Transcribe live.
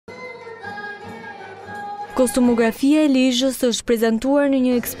Kostumografia e Lezhës është prezantuar në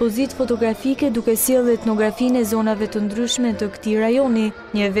një ekspozitë fotografike duke sjellë etnografinë e zonave të ndryshme të këtij rajoni.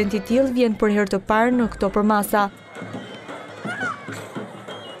 Një event I tillë vjen për herë të parë në Këto, përmasa.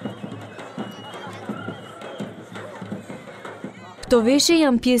 Këto veshje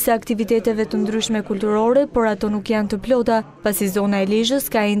janë pjesë e aktiviteteve të ndryshme kulturore, por ato nuk janë të plota, pasi zona e Lezhës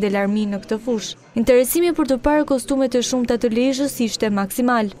ka ende larmi në këtë fushë. Interesimi për të parë kostumet e shumta të Lezhës ishte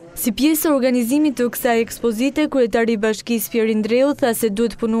maksimal. Si pjesë e organizimit të kësaj ekspozite, kryetari I Bashkisë Pjerin Ndreu tha se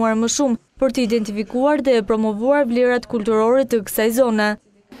duhet punuar më shumë për të identifikuar dhe promovuar vlerat kulturore të kësaj zone.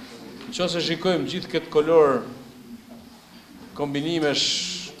 Nëse shikojmë gjithë këtë kolor, kombinimesh,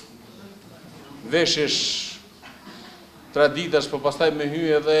 veshjesh, traditash, po pastaj me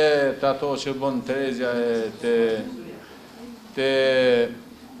hyj edhe të ato që bën Terezja të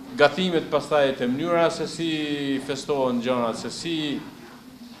gatimet, pastaj të mënyra se si festohen gjonat, se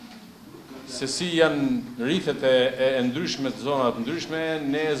si janë rrithet e ndryshme të zonat ndryshme,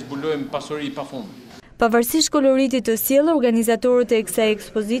 ne zbulojmë pasuri pafund. Pavarësisht koloritit të sjellë, organizatorët e kësaj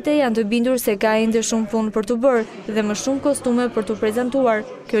ekspozite janë të bindur se ka ende shumë punë për të bërë dhe më shumë kostume për të prezantuar.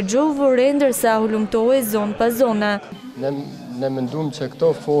 Kjo gjë u vë re ndërsa hulumtohej zonë pas zone. Ne mendojmë që këto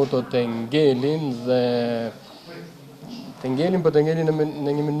foto të ngelin dhe po të ngelin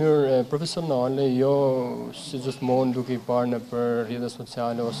në një mënyrë profesionale, jo si gjithmonë duke I parë në për rrjetet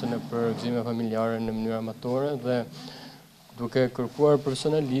sociale ose në për gëzime familjare në mënyrë amatore dhe duke kërkuar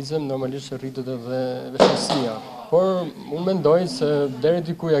profesionalizëm, normalisht rritet edhe veshësia. Por unë mendoj se deri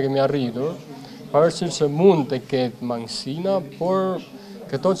diku ja kemi arritur, pavarësisht se mund të ketë mangësina, por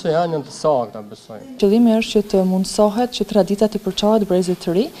këto që janë të sakta, besoj. Qëllimi është që të mundsohet që tradita të përçohet brezit të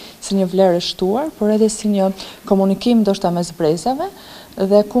ri si një vlerë e shtuar, por edhe si një komunikim ndoshta mes brezave,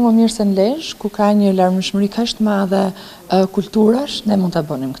 dhe ku më mirë se në Lezhë, ku ka një larmishmëri kaq të madhe kulturash, ne mund ta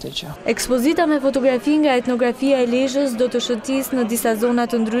bënim këtë gjë. Ekspozita me fotografi nga Etnografia e Lezhës do të shëtisë në disa zona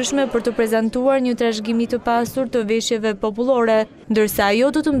të ndryshme për të prezantuar një trashëgimi të pasur të veshjeve popullore, ndërsa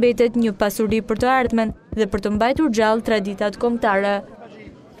ajo do të mbetet një pasuri për të ardhmen dhe për të mbajtur gjallë traditat kombëtare.